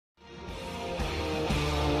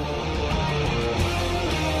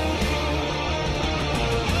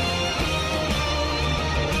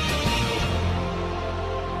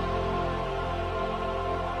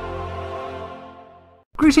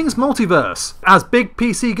Greetings Multiverse! As big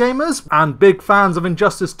PC gamers and big fans of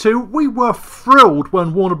Injustice 2, we were thrilled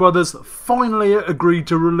when Warner Brothers finally agreed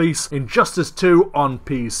to release Injustice 2 on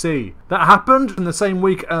PC. That happened in the same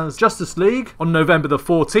week as Justice League on November the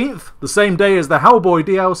 14th, the same day as the Hellboy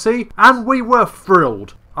DLC, and we were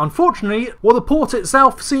thrilled. Unfortunately, while the port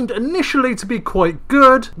itself seemed initially to be quite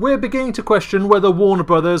good, we're beginning to question whether Warner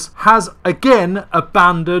Brothers has again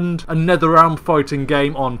abandoned a NetherRealm fighting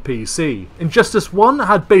game on PC. Injustice 1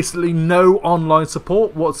 had basically no online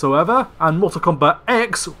support whatsoever, and Mortal Kombat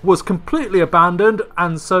X was completely abandoned,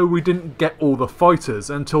 and so we didn't get all the fighters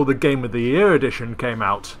until the Game of the Year edition came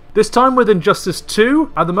out. This time with Injustice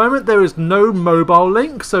 2, at the moment there is no mobile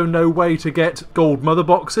link, so no way to get gold mother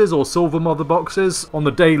boxes or silver mother boxes on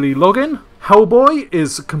the daily login. Hellboy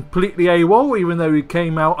is completely AWOL, even though he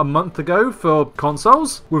came out a month ago for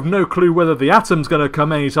consoles, with no clue whether the Atom's going to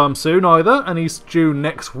come anytime soon either, and he's due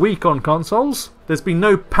next week on consoles. There's been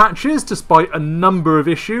no patches despite a number of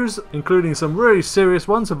issues, including some really serious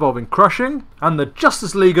ones involving crushing, and the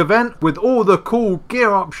Justice League event with all the cool gear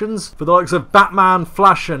options for the likes of Batman,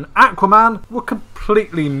 Flash and Aquaman were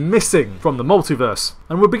completely missing from the multiverse.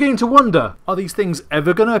 And we're beginning to wonder, are these things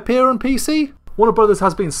ever going to appear on PC? Warner Brothers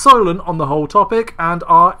has been silent on the whole topic, and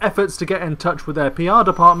our efforts to get in touch with their PR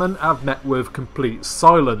department have met with complete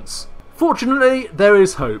silence. Fortunately, there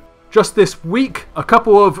is hope. Just this week, a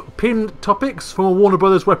couple of pinned topics from a Warner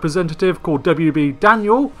Brothers representative called WB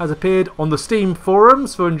Daniel has appeared on the Steam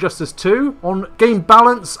forums for Injustice 2. On game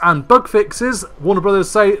balance and bug fixes, Warner Brothers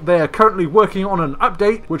say they are currently working on an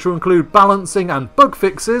update which will include balancing and bug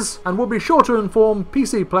fixes, and will be sure to inform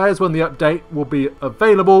PC players when the update will be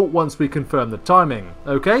available once we confirm the timing.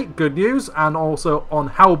 Okay, good news. And also on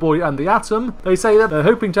Hellboy and the Atom, they say that they're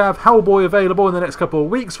hoping to have Hellboy available in the next couple of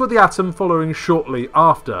weeks, with the Atom following shortly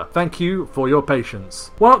after. Thank you for your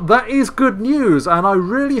patience. Well, that is good news, and I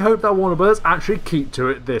really hope that Warner Bros. Actually keep to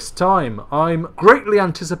it this time. I'm greatly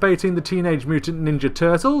anticipating the Teenage Mutant Ninja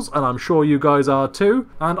Turtles, and I'm sure you guys are too,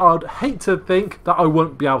 and I'd hate to think that I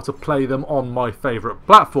won't be able to play them on my favourite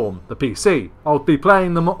platform, the PC. I'll be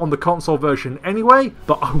playing them on the console version anyway,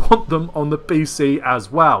 but I want them on the PC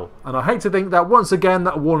as well. And I hate to think that once again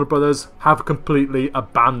that Warner Brothers have completely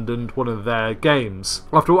abandoned one of their games.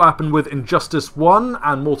 After what happened with Injustice 1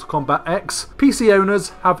 and Mortal Kombat X, PC owners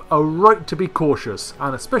have a right to be cautious,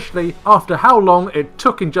 and especially after how long it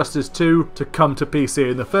took Injustice 2 to come to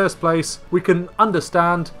PC in the first place, we can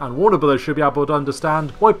understand, and Warner Brothers should be able to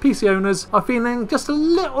understand, why PC owners are feeling just a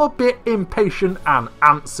little bit impatient and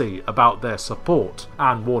antsy about their support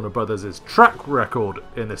and Warner Brothers' track record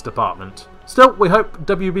in this department. Still, we hope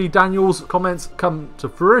WB Daniel's comments come to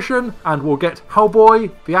fruition, and we'll get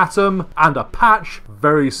Hellboy, the Atom, and a patch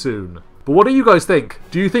very soon. But what do you guys think?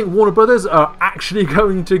 Do you think Warner Brothers are actually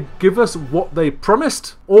going to give us what they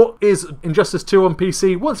promised? Or is Injustice 2 on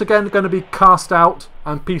PC once again going to be cast out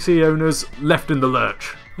and PC owners left in the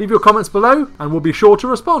lurch? Leave your comments below and we'll be sure to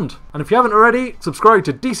respond. And if you haven't already, subscribe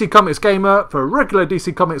to DC Comics Gamer for regular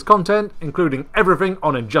DC Comics content, including everything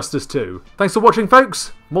on Injustice 2. Thanks for watching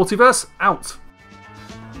folks, Multiverse out!